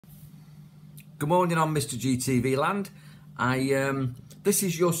Good morning on Mr. GTV land. This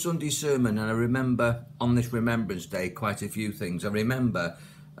is your Sunday sermon, and I remember on this Remembrance Day quite a few things. I remember,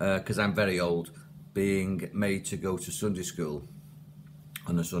 because I'm very old, being made to go to Sunday school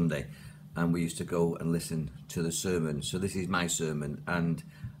on a Sunday, and we used to go and listen to the sermon. So this is my sermon, and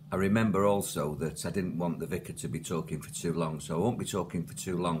I remember also that I didn't want the vicar to be talking for too long, so I won't be talking for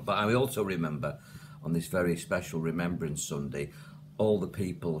too long. But I also remember on this very special Remembrance Sunday all the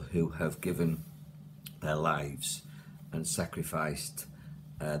people who have given their lives and sacrificed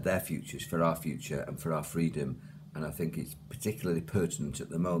their futures for our future and for our freedom. And I think it's particularly pertinent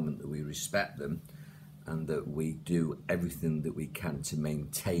at the moment that we respect them and that we do everything that we can to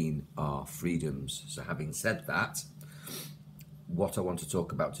maintain our freedoms. So having said that, what I want to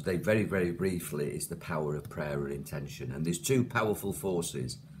talk about today very, very briefly is the power of prayer and intention. And there's two powerful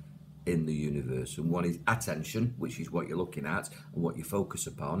forces in the universe, and one is attention, which is what you're looking at and what you focus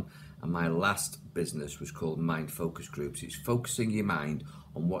upon. And my last business was called Mind Focus Groups. It's focusing your mind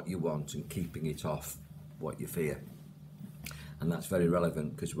on what you want and keeping it off what you fear. And that's very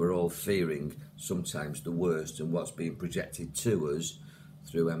relevant because we're all fearing sometimes the worst, and what's being projected to us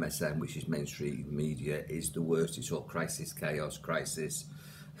through MSM, which is mainstream media, is the worst. It's all crisis, chaos, crisis,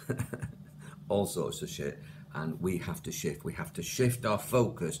 all sorts of shit. And we have to shift. We have to shift our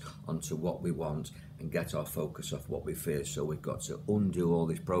focus onto what we want and get our focus off what we fear. So we've got to undo all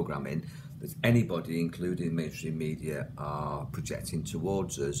this programming that anybody, including mainstream media, are projecting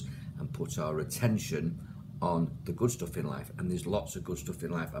towards us, and put our attention on the good stuff in life. And there's lots of good stuff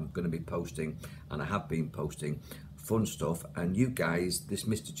in life. I'm going to be posting, and I have been posting, fun stuff. And you guys, this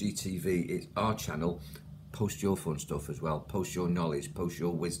Mr. GTV is our channel. Post your fun stuff as well. Post your knowledge, post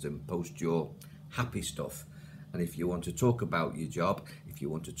your wisdom, post your happy stuff. And if you want to talk about your job, if you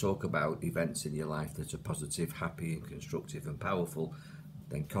want to talk about events in your life that are positive, happy and constructive and powerful,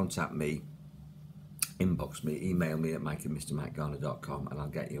 then contact me, inbox me, email me at mike@mrmikegarner.com, and I'll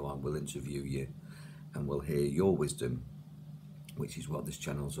get you on. We'll interview you and we'll hear your wisdom, which is what this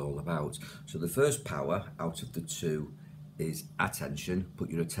channel's all about. So the first power out of the two is attention. Put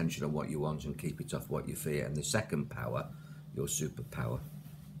your attention on what you want and keep it off what you fear. And the second power, your superpower,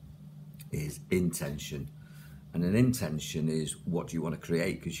 is intention. And an intention is what do you want to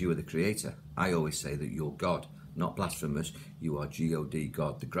create, because you are the creator. I always say that you're God, not blasphemous. You are God,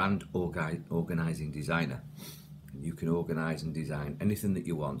 God, the grand organizing designer. You can organize and design anything that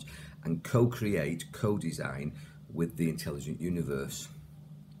you want and co-create, co-design with the intelligent universe.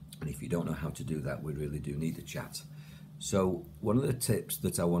 And if you don't know how to do that, we really do need a chat. So one of the tips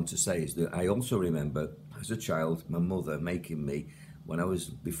that I want to say is that I also remember as a child my mother making me,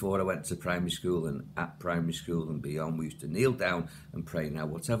 before I went to primary school and at primary school and beyond, we used to kneel down and pray. Now,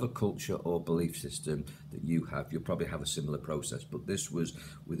 whatever culture or belief system that you have, you'll probably have a similar process, but this was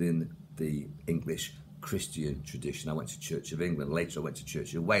within the English Christian tradition. I went to Church of England, later I went to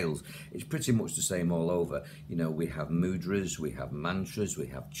Church of Wales. It's pretty much the same all over. You know, we have mudras, we have mantras, we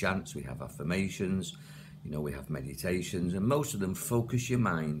have chants, we have affirmations, you know, we have meditations, and most of them focus your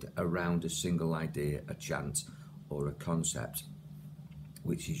mind around a single idea, a chant or a concept,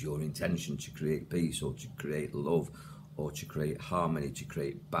 which is your intention to create peace or to create love or to create harmony, to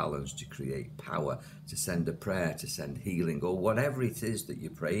create balance, to create power, to send a prayer, to send healing, or whatever it is that you're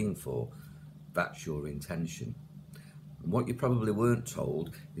praying for. That's your intention. And what you probably weren't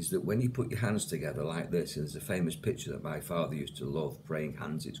told is that when you put your hands together like this, and there's a famous picture that my father used to love, Praying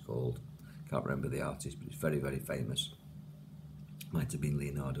Hands it's called. Can't remember the artist, but it's very, very famous. Might have been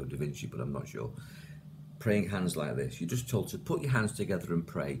Leonardo da Vinci, but I'm not sure. Praying hands like this, you're just told to put your hands together and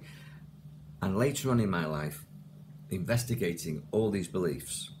pray. And later on in my life, investigating all these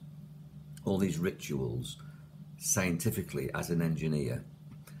beliefs, all these rituals, scientifically as an engineer,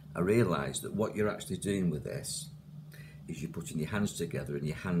 I realised that what you're actually doing with this is you're putting your hands together and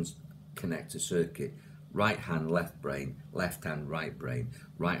your hands connect a circuit. Right hand, left brain, left hand, right brain,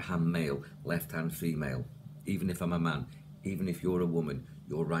 right hand male, left hand female. Even if I'm a man, even if you're a woman,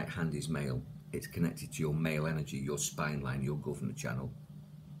 your right hand is male. It's connected to your male energy, your spine line, your governor channel.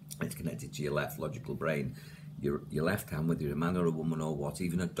 It's connected to your left logical brain. Your left hand, whether you're a man or a woman or what,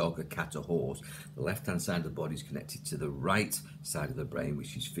 even a dog, a cat, a horse, the left hand side of the body is connected to the right side of the brain,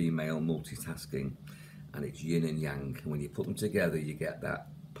 which is female multitasking, and it's yin and yang. And when you put them together, you get that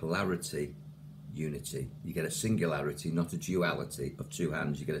polarity, unity. You get a singularity, not a duality of two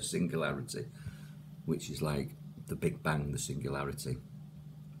hands. You get a singularity, which is like the Big Bang, the singularity.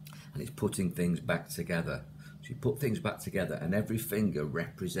 And it's putting things back together. So you put things back together, and every finger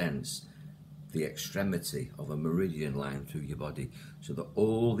represents the extremity of a meridian line through your body, so that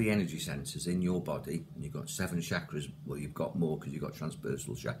all the energy centers in your body, and you've got 7 chakras, well, you've got more because you've got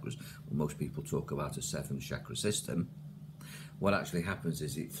transversal chakras, well, most people talk about a 7 chakra system. What actually happens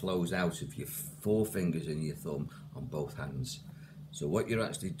is it flows out of your 4 fingers and your thumb on both hands. So what you're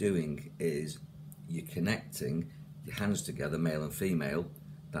actually doing is you're connecting your hands together, male and female.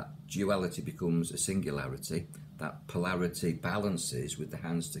 That duality becomes a singularity. That polarity balances with the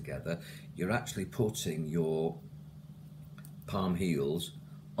hands together. You're actually putting your palm heels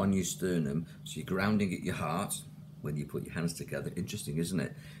on your sternum, so you're grounding at your heart when you put your hands together. Interesting, isn't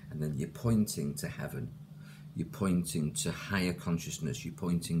it? And then you're pointing to heaven. You're pointing to higher consciousness. You're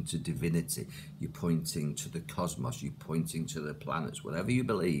pointing to divinity. You're pointing to the cosmos. You're pointing to the planets, whatever you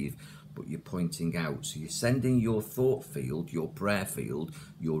believe, but you're pointing out. So you're sending your thought field, your prayer field,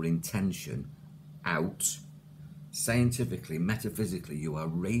 your intention out. Scientifically, metaphysically, you are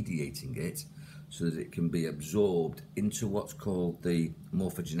radiating it so that it can be absorbed into what's called the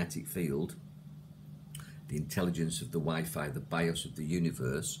morphogenetic field, the intelligence of the Wi-Fi, the BIOS of the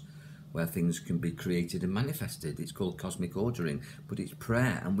universe, where things can be created and manifested. It's called cosmic ordering, but it's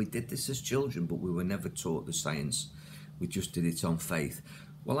prayer. And we did this as children, but we were never taught the science. We just did it on faith.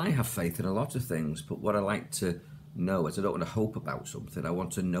 Well, I have faith in a lot of things, but what I like to know is I don't want to hope about something. I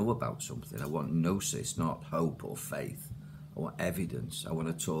want to know about something. I want gnosis, not hope or faith. I want evidence. I want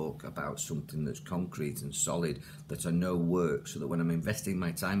to talk about something that's concrete and solid, that I know works, so that when I'm investing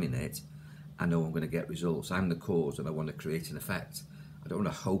my time in it, I know I'm going to get results. I'm the cause and I want to create an effect. I don't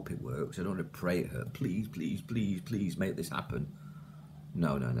want to hope it works. I don't want to pray at her, please, please, please, please make this happen.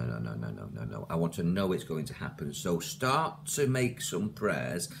 No. I want to know it's going to happen. So start to make some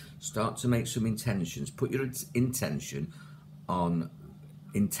prayers, start to make some intentions. Put your intention on,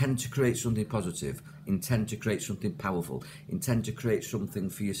 intend to create something positive, intend to create something powerful, intend to create something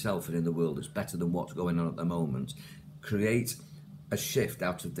for yourself and in the world that's better than what's going on at the moment. Create a shift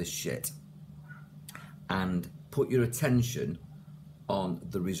out of this shit and put your attention on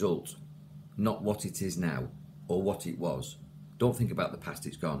the result, not what it is now or what it was. Don't think about the past,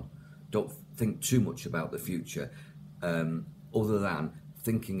 it's gone. Don't think too much about the future, other than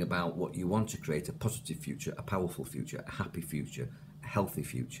thinking about what you want to create, a positive future, a powerful future, a happy future, a healthy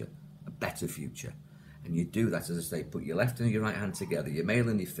future, a better future. And you do that, as I say, put your left and your right hand together, your male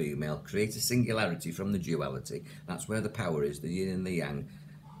and your female, create a singularity from the duality. That's where the power is, the yin and the yang.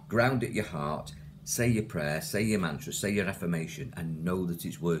 Ground at your heart, say your prayer, say your mantra, say your affirmation, and know that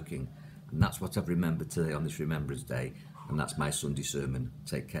it's working. And that's what I've remembered today on this Remembrance Day, and that's my Sunday sermon.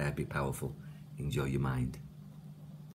 Take care, be powerful, enjoy your mind.